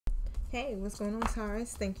Hey, what's going on,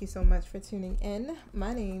 Taurus? Thank you so much for tuning in.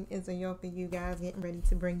 My name is Ayoka. You guys getting ready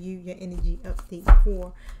to bring you your energy update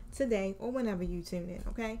for today or whenever you tune in,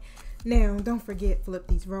 okay? Now, don't forget, flip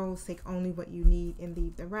these roles, take only what you need and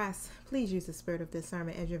leave the rest. Please use the spirit of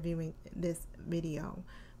discernment as you're viewing this video.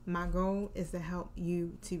 My goal is to help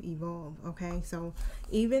you to evolve, okay? So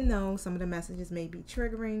even though some of the messages may be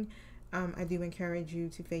triggering, I do encourage you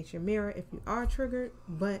to face your mirror if you are triggered,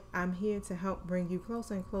 but I'm here to help bring you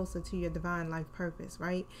closer and closer to your divine life purpose,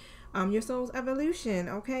 right? Your soul's evolution,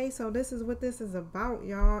 okay? So this is what this is about,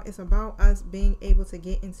 y'all. It's about us being able to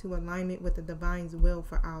get into alignment with the divine's will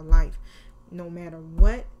for our life. No matter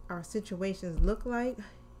what our situations look like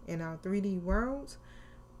in our 3D worlds,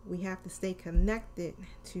 we have to stay connected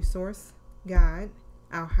to Source, God,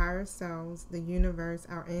 our higher selves, the universe,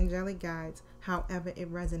 our angelic guides, however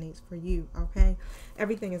it resonates for you, okay?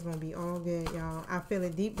 Everything is going to be all good, y'all. I feel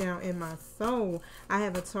it deep down in my soul. I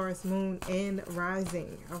have a Taurus moon and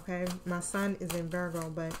rising, okay? My sun is in Virgo,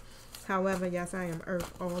 but however, yes, I am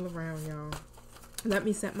Earth all around, y'all. Let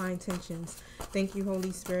me set my intentions. Thank you,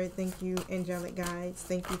 Holy Spirit. Thank you, angelic guides.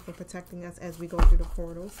 Thank you for protecting us as we go through the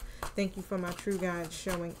portals. Thank you for my true guides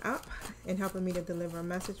showing up and helping me to deliver a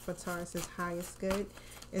message for Taurus's highest good.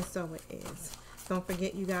 And so it is. Don't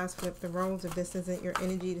forget, you guys, flip the roles. If this isn't your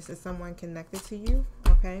energy, this is someone connected to you,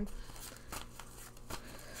 okay?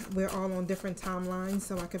 We're all on different timelines,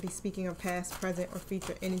 so I could be speaking of past, present, or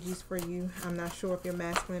future energies for you. I'm not sure if you're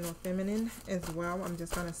masculine or feminine as well. I'm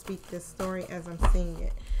just going to speak this story as I'm seeing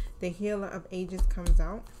it. The Healer of Ages comes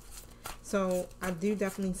out. So I do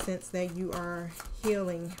definitely sense that you are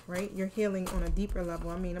healing, right? You're healing on a deeper level.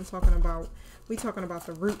 I mean, we're talking about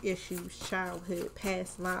the root issues, childhood,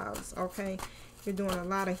 past lives, okay? You're doing a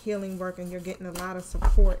lot of healing work and you're getting a lot of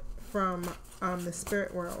support from the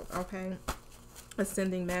spirit world, okay?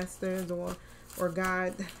 Ascending masters or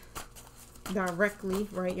God directly,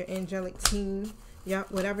 right? Your angelic team.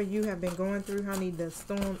 Yep, whatever you have been going through, honey, the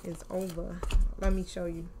storm is over. Let me show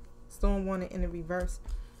you. Storm wanted in the reverse.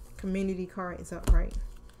 Community card is upright.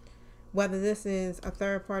 Whether this is a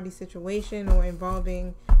third-party situation or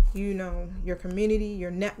involving, you know, your community,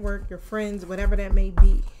 your network, your friends, whatever that may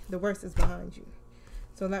be, the worst is behind you.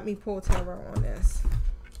 So let me pull tarot on this.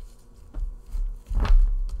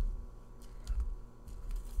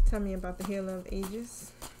 Tell me about the Healer of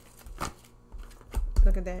Ages.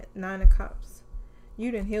 Look at that. 9 of Cups.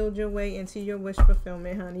 You done healed your way into your wish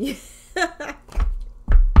fulfillment, honey.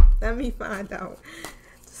 Let me find out.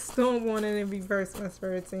 Storm warning in reverse, my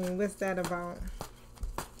spirit team. What's that about?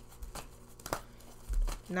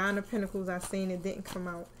 9 of Pentacles. I seen it didn't come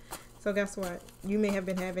out. So guess what? You may have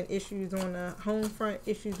been having issues on the home front,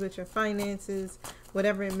 issues with your finances,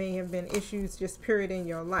 whatever it may have been, issues just period in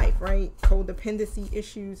your life, right? Codependency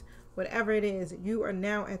issues, whatever it is, you are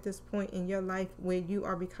now at this point in your life where you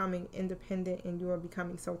are becoming independent and you are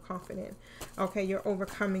becoming so confident. Okay, you're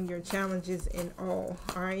overcoming your challenges and all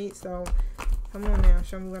right? So come on now,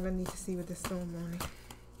 show me what I need to see with the storm warning.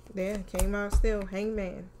 There, came out still,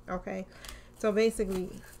 Hangman, okay? So basically,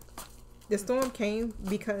 the storm came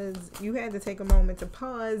because you had to take a moment to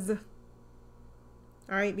pause,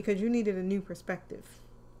 all right, because you needed a new perspective.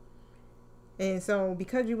 And so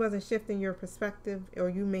because you wasn't shifting your perspective, or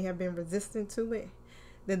you may have been resistant to it,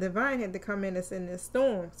 the divine had to come in us in this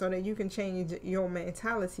storm so that you can change your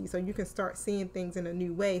mentality, so you can start seeing things in a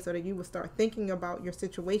new way, so that you will start thinking about your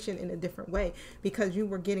situation in a different way, because you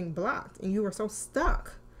were getting blocked and you were so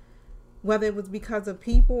stuck. Whether it was because of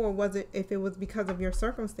people or if it was because of your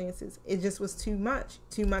circumstances, it just was too much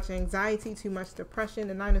anxiety, too much depression.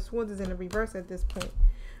 The 9 of Swords is in the reverse at this point,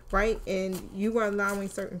 right? And you are allowing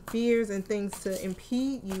certain fears and things to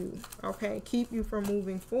impede you, okay? Keep you from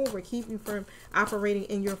moving forward, keep you from operating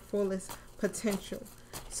in your fullest potential.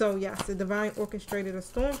 So yes, the divine orchestrated a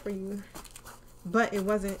storm for you, but it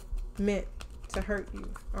wasn't meant to hurt you,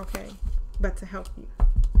 okay? But to help you.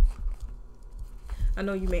 I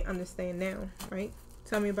know you may understand now, right?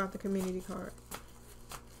 Tell me about the community card.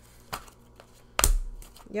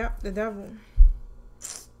 Yep, the Devil.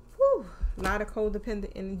 Whew, a lot of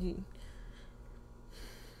codependent energy.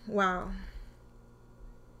 Wow.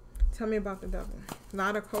 Tell me about the Devil. A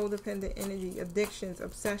lot of codependent energy, addictions,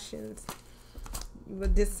 obsessions. You were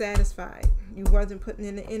dissatisfied. You wasn't putting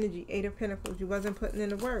in the energy. 8 of Pentacles. You wasn't putting in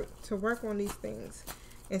the work to work on these things.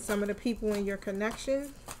 And some of the people in your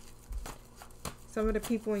connection, some of the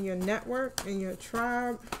people in your network, in your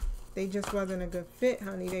tribe, they just wasn't a good fit,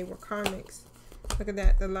 honey. They were karmics. Look at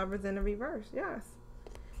that. The Lovers in the reverse. Yes.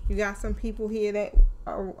 You got some people here that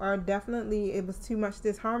are definitely, it was too much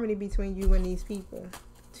disharmony between you and these people.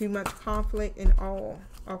 Too much conflict and all.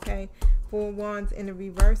 Okay. Four of Wands in the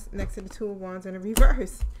reverse next to the Two of Wands in the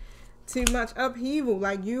reverse. Too much upheaval.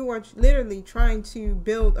 Like, you are literally trying to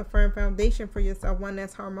build a firm foundation for yourself, one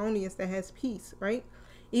that's harmonious, that has peace, right?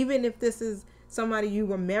 Even if this is somebody you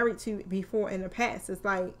were married to before in the past, it's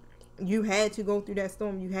like you had to go through that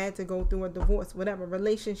storm. You had to go through a divorce, whatever,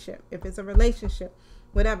 relationship. If it's a relationship,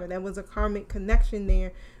 whatever, there was a karmic connection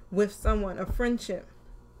there with someone, a friendship,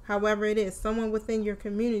 however it is, someone within your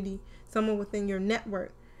community, someone within your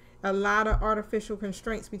network. A lot of artificial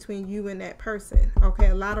constraints between you and that person. Okay,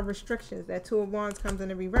 a lot of restrictions. That Two of Wands comes in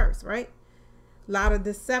the reverse, right? A lot of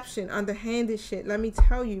deception, underhanded shit. Let me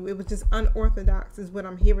tell you, it was just unorthodox is what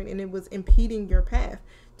I'm hearing, and it was impeding your path.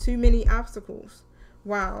 Too many obstacles.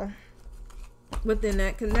 Wow. Within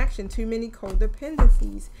that connection, too many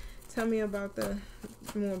codependencies. Tell me about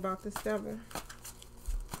more about this devil.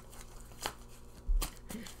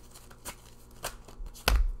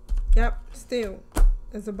 Yep, still.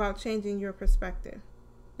 It's about changing your perspective.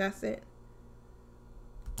 That's it.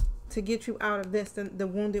 To get you out of this, the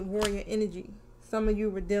wounded warrior energy. Some of you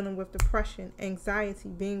were dealing with depression, anxiety,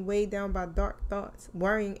 being weighed down by dark thoughts,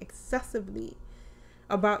 worrying excessively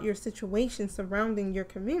about your situation surrounding your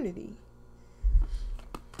community.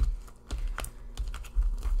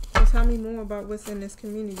 So tell me more about what's in this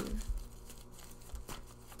community,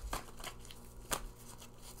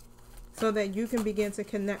 so that you can begin to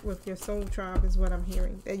connect with your soul tribe is what I'm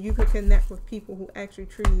hearing. That you can connect with people who actually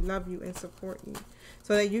truly love you and support you.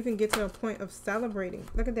 So that you can get to a point of celebrating.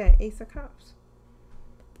 Look at that, Ace of Cups.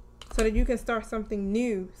 So that you can start something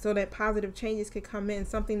new, so that positive changes could come in.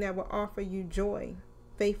 Something that will offer you joy,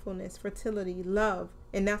 faithfulness, fertility, love.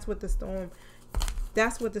 And that's what the storm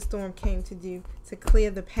came to do. To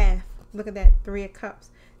clear the path. Look at that, Three of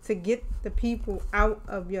Cups. To get the people out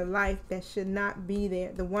of your life that should not be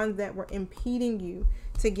there. The ones that were impeding you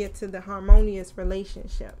to get to the harmonious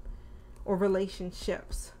relationship or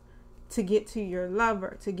relationships. To get to your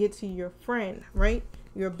lover, to get to your friend, right?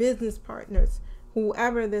 Your business partners,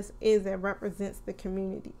 whoever this is that represents the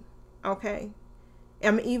community. Okay?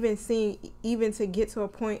 I'm even seeing, even to get to a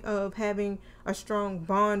point of having a strong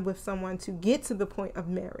bond with someone, to get to the point of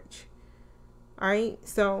marriage. All right?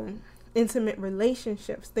 So intimate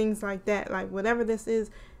relationships, things like that, like whatever this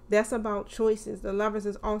is, that's about choices. The Lovers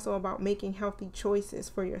is also about making healthy choices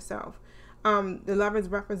for yourself. The Lovers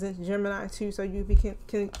represents Gemini too, so you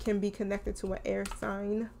can be connected to an air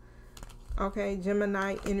sign. Okay,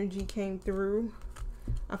 Gemini energy came through.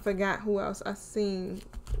 I forgot who else I seen.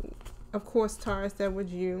 Of course, Taurus, that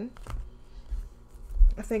was you.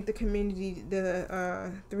 I think the community,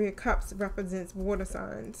 the Three of Cups represents water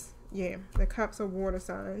signs. Yeah, the cups are water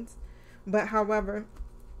signs. But however,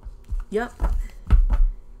 yep,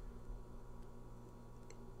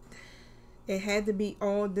 it had to be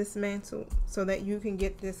all dismantled so that you can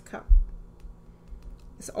get this cup.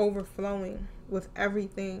 It's overflowing with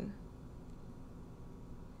everything.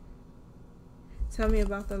 Tell me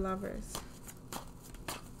about the Lovers.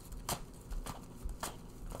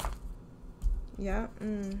 Yeah.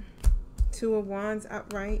 Two of Wands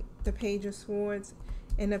upright, the Page of Swords,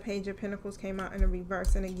 and the Page of Pentacles came out in the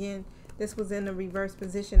reverse. And again, this was in the reverse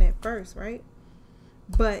position at first, right?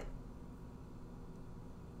 But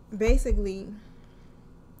basically,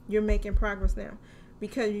 you're making progress now,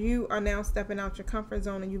 because you are now stepping out your comfort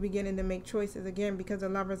zone and you're beginning to make choices again, because the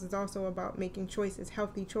Lovers is also about making choices,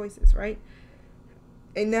 healthy choices, right?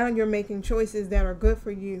 And now you're making choices that are good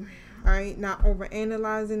for you, all right? Not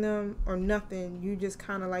overanalyzing them or nothing. You just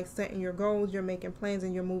kind of like setting your goals, you're making plans,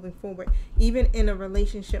 and you're moving forward. Even in a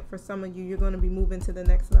relationship, for some of you, you're going to be moving to the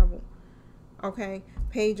next level. Okay,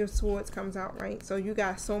 Page of Swords comes out, right? So you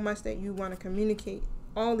got so much that you want to communicate.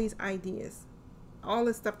 All these ideas, all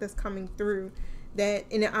this stuff that's coming through, that,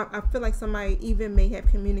 and I feel like somebody even may have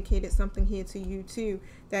communicated something here to you too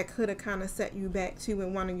that could have kind of set you back too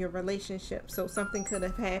in one of your relationships. So something could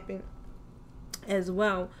have happened as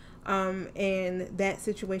well, and that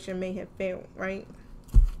situation may have failed, right?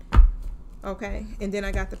 Okay, and then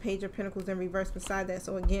I got the Page of Pentacles in reverse beside that.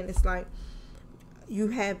 So again, it's like you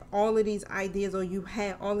have all of these ideas, or you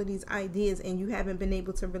had all of these ideas, and you haven't been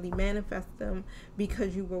able to really manifest them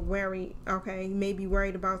because you were worried. Okay, maybe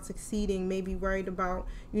worried about succeeding, maybe worried about,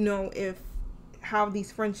 you know, if how these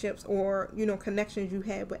friendships or, you know, connections you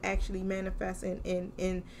had would actually manifest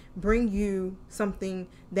and bring you something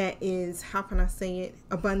that is, how can I say it,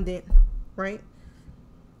 abundant, right?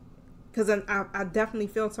 Because I definitely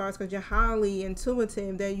feel, Taurus, because you're highly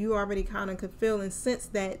intuitive, that you already kind of could feel and sense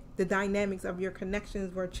that the dynamics of your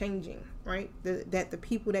connections were changing, right? That the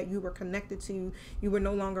people that you were connected to, you were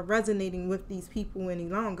no longer resonating with these people any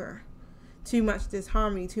longer. too much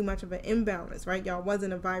disharmony, too much of an imbalance, right? Y'all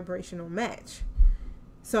wasn't a vibrational match.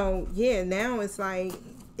 So yeah, now it's like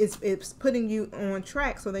it's putting you on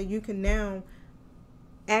track so that you can now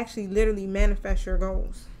actually literally manifest your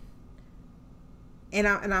goals. And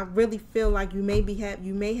I really feel like you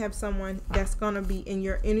may have someone that's gonna be in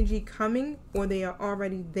your energy coming, or they are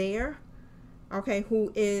already there, okay,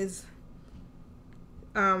 who is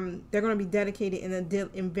they're gonna be dedicated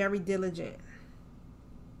and very diligent.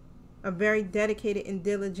 A very dedicated and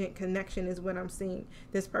diligent connection is what I'm seeing.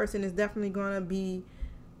 This person is definitely gonna be,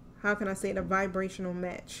 how can I say it, a vibrational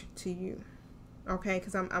match to you, okay?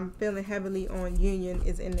 Because I'm feeling heavily on union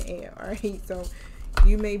is in the air, all right? So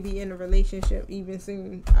you may be in a relationship even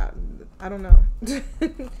soon. I don't know.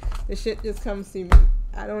 The shit just comes to me.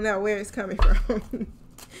 I don't know where it's coming from.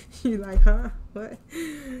 You like, huh? What?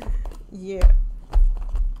 Yeah.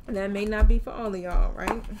 That may not be for all of y'all,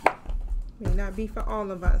 right? May not be for all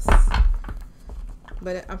of us.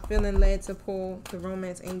 But I'm feeling led to pull the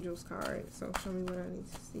Romance Angels card. So show me what I need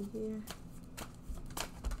to see here.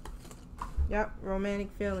 Yep,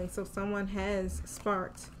 romantic feelings. So someone has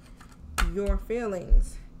sparked your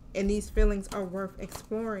feelings, and these feelings are worth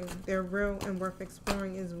exploring. They're real and worth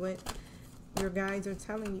exploring is what your guides are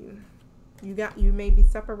telling you. You may be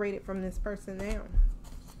separated from this person now.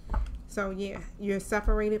 So yeah, you're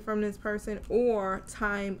separated from this person, or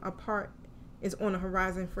time apart is on the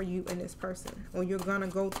horizon for you and this person, or you're gonna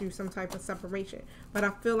go through some type of separation. But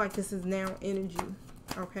I feel like this is now energy,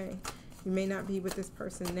 okay? You may not be with this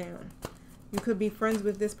person now. You could be friends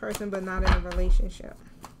with this person but not in a relationship,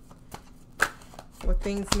 or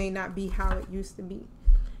things may not be how it used to be.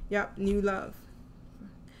 Yep, new love.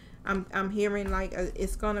 I'm hearing like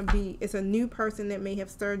it's a new person that may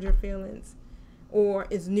have stirred your feelings, or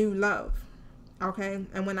it's new love, okay?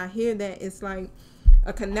 And when I hear that, it's like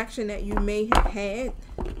a connection that you may have had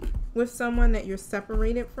with someone that you're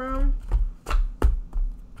separated from.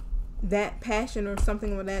 That passion or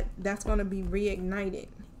something like that's going to be reignited.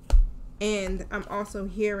 And I'm also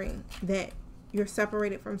hearing that you're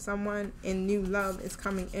separated from someone and new love is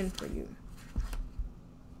coming in for you.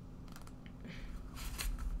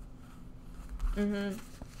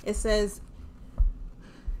 It says,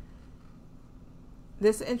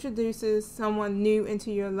 this introduces someone new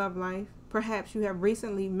into your love life. Perhaps you have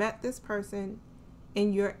recently met this person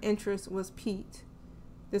and your interest was piqued.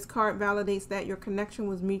 This card validates that your connection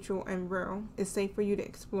was mutual and real. It's safe for you to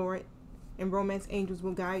explore it, and Romance Angels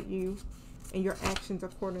will guide you and your actions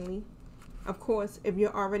accordingly. Of course, if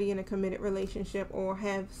you're already in a committed relationship or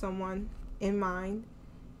have someone in mind,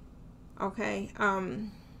 okay,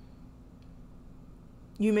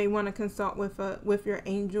 you may want to consult with your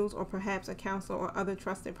angels, or perhaps a counselor or other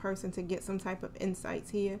trusted person to get some type of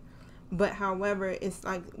insights here. But however, it's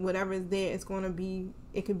like whatever is there, it could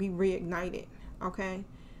be reignited, okay?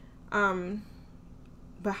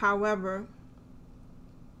 But however,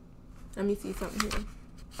 let me see something here.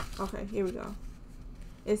 Okay, here we go.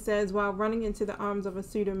 It says, while running into the arms of a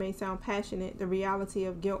suitor may sound passionate, the reality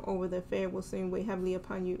of guilt over the affair will soon weigh heavily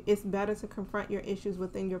upon you. It's better to confront your issues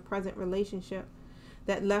within your present relationship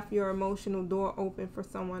that left your emotional door open for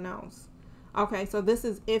someone else. Okay, so this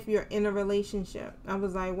is if you're in a relationship. I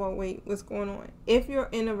was like, well, wait, what's going on? If you're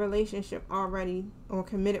in a relationship already, or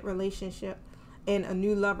committed relationship, and a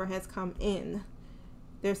new lover has come in,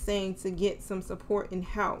 they're saying to get some support and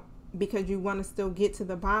help, because you want to still get to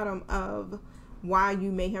the bottom of why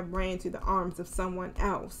you may have ran to the arms of someone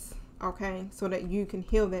else, okay? So that you can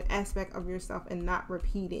heal that aspect of yourself and not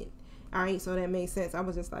repeat it. All right, so that makes sense. I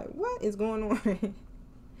was just like, what is going on?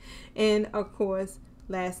 And of course,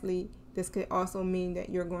 lastly, this could also mean that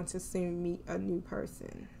you're going to soon meet a new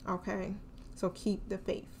person, okay? So keep the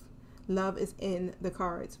faith. Love is in the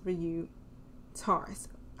cards for you, Taurus,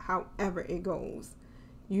 however it goes.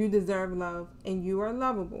 You deserve love, and you are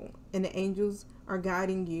lovable, and the angels are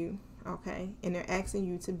guiding you, okay? And they're asking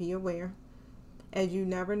you to be aware, as you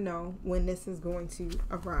never know when this is going to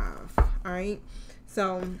arrive, all right?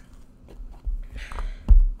 So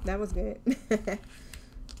that was good.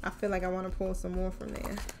 I feel like I want to pull some more from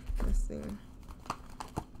there. Let's see.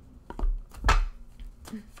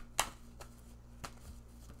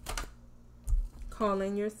 Call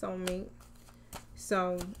in your soulmate.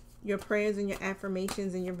 So your prayers and your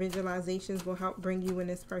affirmations and your visualizations will help bring you and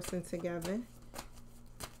this person together.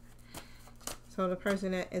 So the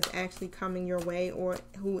person that is actually coming your way, or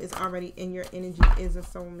who is already in your energy, is a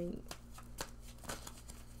soulmate.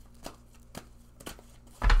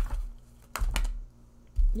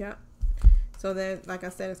 Yep. So that, like I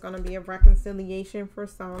said, it's going to be a reconciliation for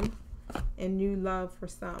some and new love for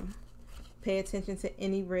some. pay attention to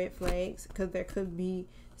any red flags, because there could be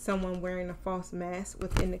someone wearing a false mask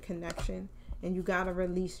within the connection, and you got to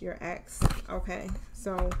release your ex. Okay,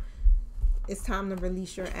 so it's time to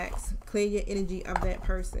release your ex. Clear your energy of that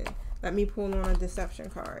person. Let me pull on a deception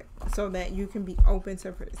card so that you can be open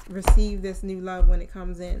to receive this new love when it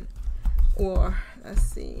comes in. Or let's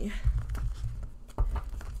see.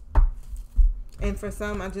 And for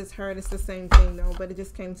some, I just heard it's the same thing though, but it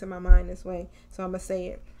just came to my mind this way, so I'm gonna say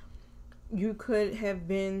it. You could have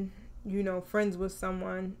been, you know, friends with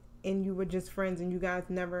someone, and you were just friends, and you guys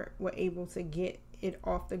never were able to get it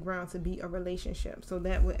off the ground to be a relationship. So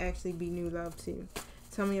that would actually be new love too.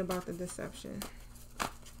 Tell me about the deception.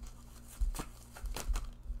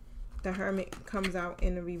 The Hermit comes out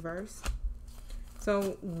in the reverse.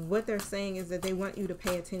 So what they're saying is that they want you to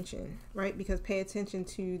pay attention, right? Because pay attention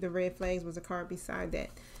to the red flags was a card beside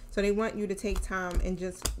that. So they want you to take time and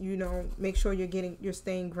just, you know, make sure you're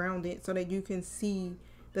staying grounded so that you can see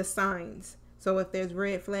the signs. So if there's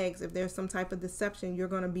red flags, if there's some type of deception, you're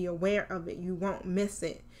going to be aware of it. You won't miss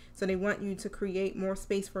it. So they want you to create more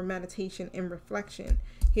space for meditation and reflection.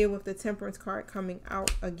 Here with the Temperance card coming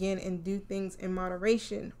out again, and do things in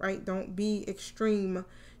moderation, right? Don't be extreme.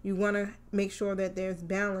 You want to make sure that there's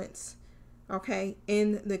balance, okay,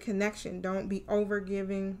 in the connection. Don't be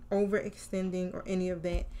overgiving, overextending, or any of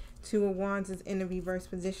that. Two of Wands is in the reverse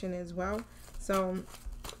position as well. So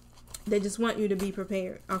they just want you to be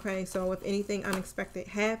prepared, okay? So if anything unexpected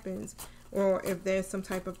happens, or if there's some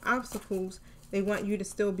type of obstacles, they want you to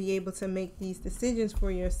still be able to make these decisions for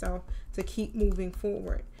yourself to keep moving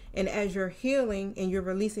forward. And as you're healing and you're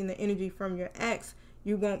releasing the energy from your ex,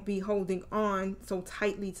 you won't be holding on so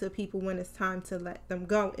tightly to people when it's time to let them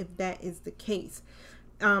go, if that is the case.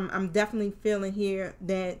 I'm definitely feeling here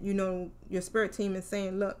that, you know, your spirit team is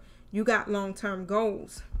saying, look, you got long-term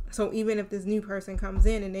goals. So even if this new person comes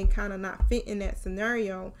in and they kind of not fit in that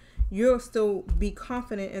scenario, you'll still be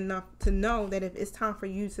confident enough to know that if it's time for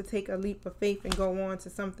you to take a leap of faith and go on to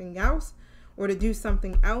something else, or to do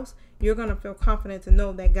something else, you're going to feel confident to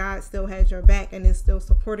know that God still has your back and is still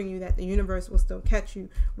supporting you, that the universe will still catch you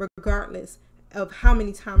regardless of how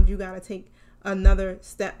many times you got to take another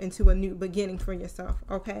step into a new beginning for yourself.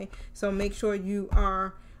 Okay, so make sure you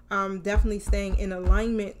are definitely staying in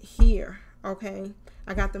alignment here. Okay,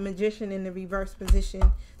 I got the Magician in the reverse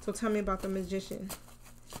position. So tell me about the Magician.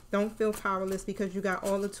 Don't feel powerless, because you got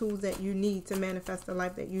all the tools that you need to manifest the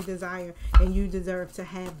life that you desire, and you deserve to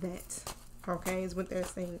have that. Okay, is what they're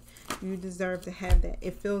saying. You deserve to have that.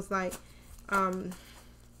 It feels like,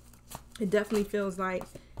 it definitely feels like,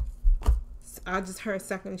 I just heard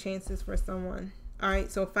second chances for someone. All right,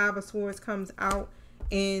 so Five of Swords comes out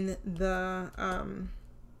in the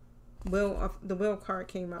Wheel card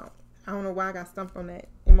came out. I don't know why I got stumped on that.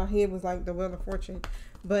 In my head was like the Wheel of Fortune.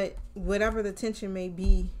 But whatever the tension may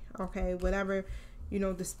be, okay, whatever, you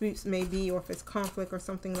know, disputes may be, or if it's conflict or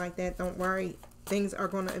something like that, don't worry. Things are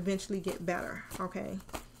going to eventually get better, okay?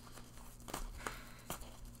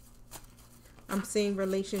 I'm seeing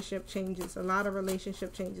relationship changes, a lot of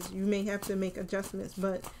relationship changes. You may have to make adjustments,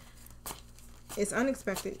 but it's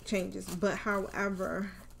unexpected changes. But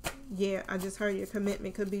however, yeah, I just heard your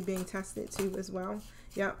commitment could be being tested too as well.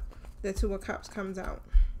 Yep, the Two of Cups comes out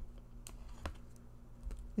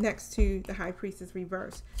next to the High Priestess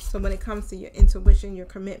reverse. So when it comes to your intuition, your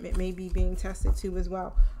commitment may be being tested too as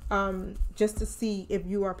well. Just to see if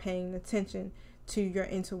you are paying attention to your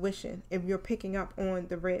intuition, if you're picking up on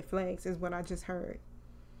the red flags, is what I just heard.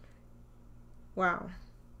 Wow.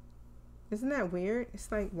 Isn't that weird?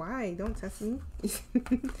 It's like, why? Don't test me.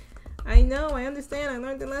 I know, I understand. I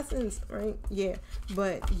learned the lessons, right? Yeah.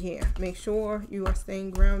 But yeah, make sure you are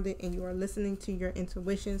staying grounded and you are listening to your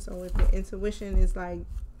intuition. So if your intuition is like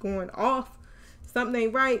going off, something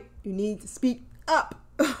ain't right, you need to speak up.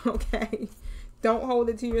 Okay. Don't hold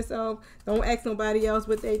it to yourself. Don't ask nobody else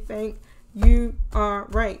what they think. You are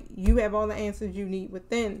right. You have all the answers you need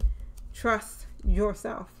within. Trust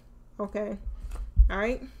yourself. Okay. All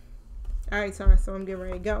right. All right, Taurus. So I'm getting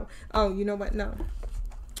ready to go. Oh, you know what? No.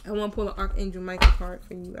 I want to pull an Archangel Michael card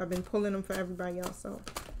for you. I've been pulling them for everybody else. So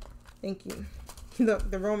thank you. Look,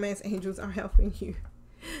 the romance angels are helping you.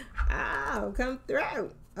 Oh, come through.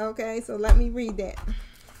 Okay. So let me read that.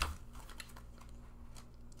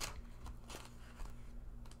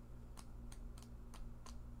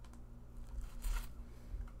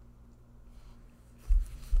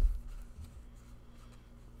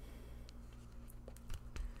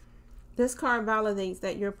 This card validates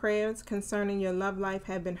that your prayers concerning your love life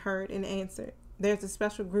have been heard and answered. There's a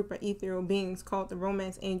special group of ethereal beings called the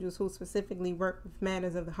romance angels who specifically work with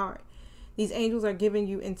matters of the heart. These angels are giving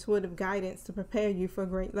you intuitive guidance to prepare you for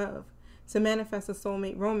great love. To manifest a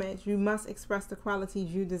soulmate romance, you must express the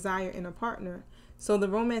qualities you desire in a partner. So the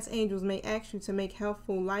romance angels may ask you to make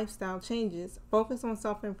healthful lifestyle changes, focus on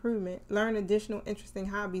self-improvement, learn additional interesting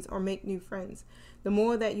hobbies, or make new friends. The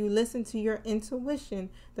more that you listen to your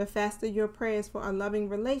intuition, the faster your prayers for a loving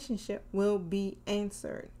relationship will be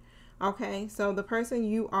answered. Okay, so the person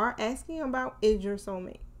you are asking about is your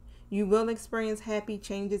soulmate. You will experience happy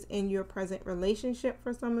changes in your present relationship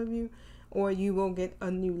for some of you, or you will get a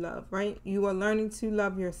new love, right? You are learning to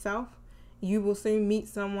love yourself. You will soon meet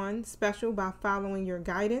someone special by following your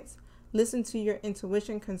guidance. Listen to your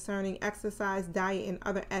intuition concerning exercise, diet, and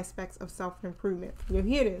other aspects of self-improvement. You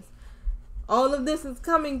hear this? All of this is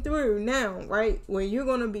coming through now, right? Where you're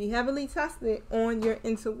going to be heavily tested on your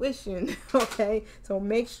intuition, okay? So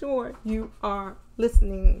make sure you are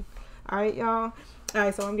listening. All right, y'all? All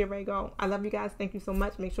right, so I'm getting ready to go. I love you guys. Thank you so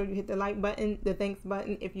much. Make sure you hit the like button, the thanks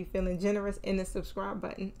button if you're feeling generous, and the subscribe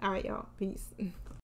button. All right, y'all. Peace.